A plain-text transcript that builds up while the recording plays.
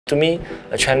To me,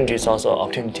 a challenge is also an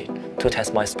opportunity to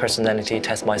test my personality,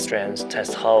 test my strengths,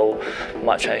 test how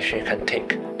much I actually can take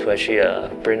to actually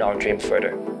bring our dream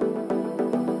further.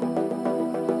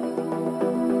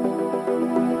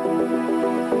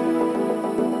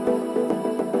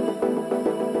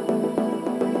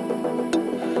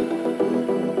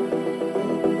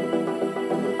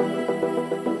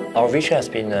 Our vision has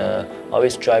been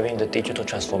always driving the digital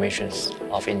transformations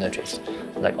of industries,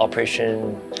 like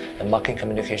operation, and marketing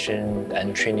communication,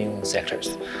 and training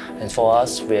sectors. And for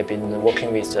us, we have been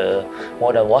working with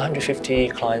more than 150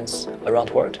 clients around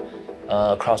the world,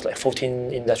 across like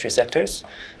 14 industry sectors.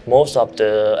 Most of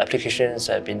the applications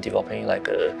have been developing like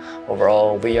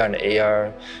overall VR and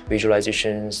AR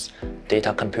visualizations,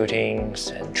 data computing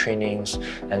and trainings,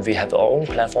 and we have our own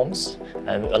platforms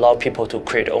and allow people to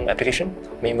create their own application.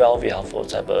 Meanwhile, we also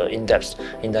have in-depth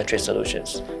industry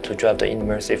solutions to drive the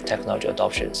immersive technology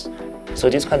adoptions. So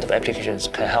these kinds of applications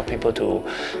can help people to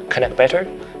connect better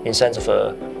in sense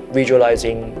of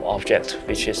visualizing object,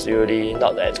 which is really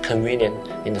not that convenient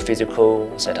in the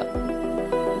physical setup.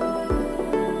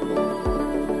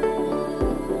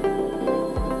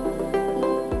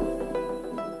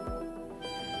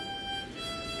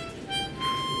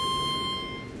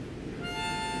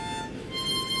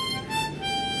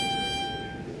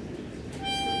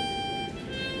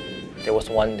 There was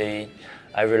one day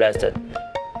I realized that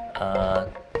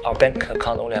our bank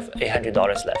account only have $800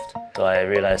 left. So I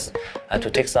realized I had to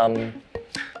take some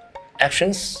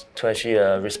actions to actually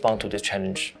respond to this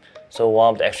challenge. So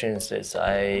one of the actions is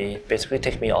I basically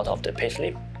take me out of the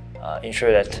payslip,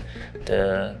 ensure that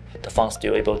the fund's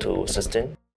still able to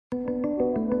sustain.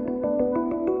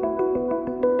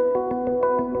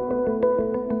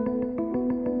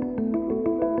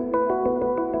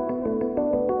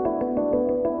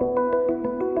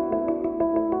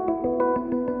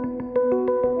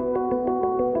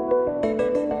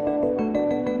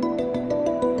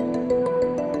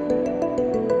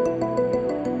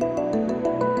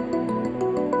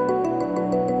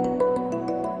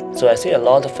 So I see a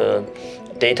lot of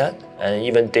data and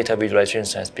even data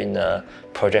visualizations has been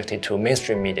projected to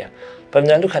mainstream media. But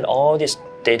when I look at all this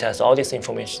data, all this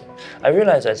information, I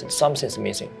realize that something's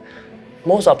missing.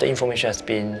 Most of the information has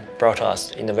been brought to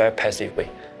us in a very passive way.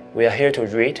 We are here to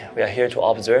read, we are here to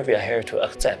observe, we are here to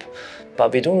accept.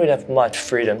 But we don't really have much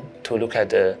freedom to look at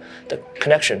the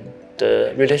connection,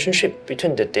 the relationship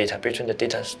between the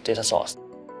data source.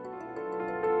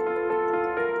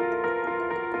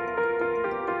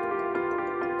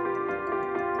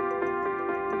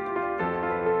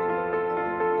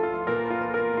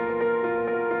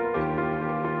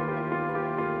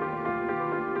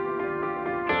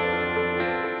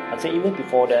 I think even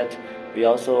before that, we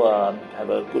also have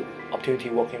a good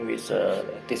opportunity working with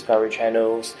discovery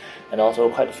channels and also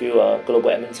quite a few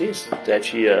global MNCs to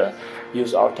actually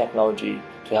use our technology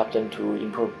to help them to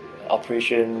improve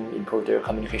operation, improve their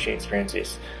communication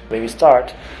experiences. When we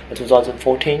start in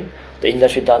 2014, the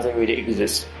industry doesn't really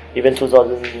exist. Even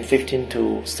 2015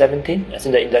 to 17, I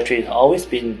think the industry has always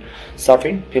been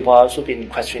suffering. People have also been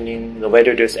questioning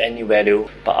whether there's any value.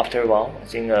 But after a while, I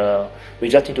think we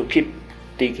just need to keep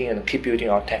digging and keep building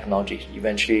our technology.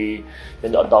 Eventually,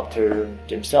 when the adopter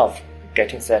themselves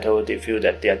getting settled, they feel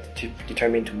that they are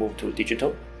determined to move to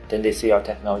digital. Then they see our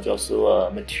technology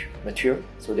also mature,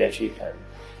 so they actually can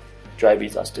drive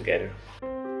with us together.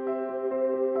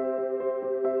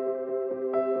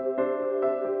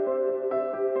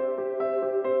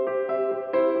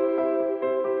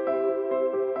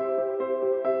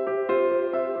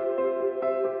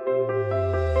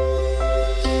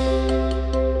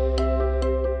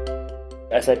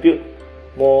 As I build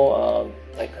more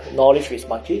knowledge with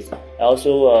my kids, I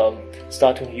also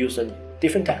start to use a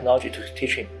different technology to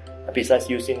teach him. Besides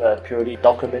using a purely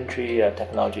documentary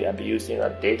technology, I'll be using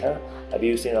data, I'll be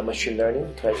using machine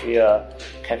learning to actually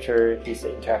capture his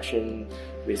interaction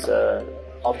with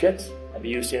objects. I'll be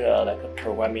using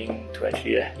programming to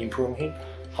actually improve him.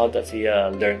 How does he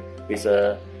learn? With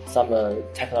some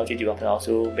technology development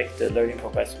also make the learning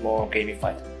progress more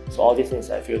gamified. So all these things,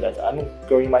 I feel that I'm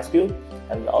growing my skill,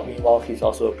 and meanwhile he's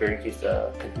also growing his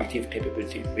cognitive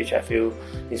capability, which I feel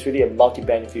is really a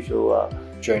multi-beneficial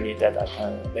journey that I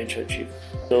can venture achieve.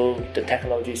 So the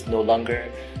technology is no longer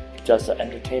just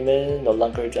entertainment, no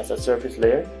longer just a surface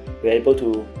layer. We're able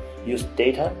to use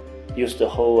data, use the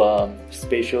whole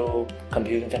spatial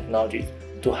computing technology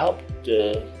to help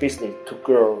the business to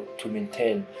grow, to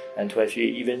maintain, and to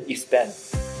actually even expand.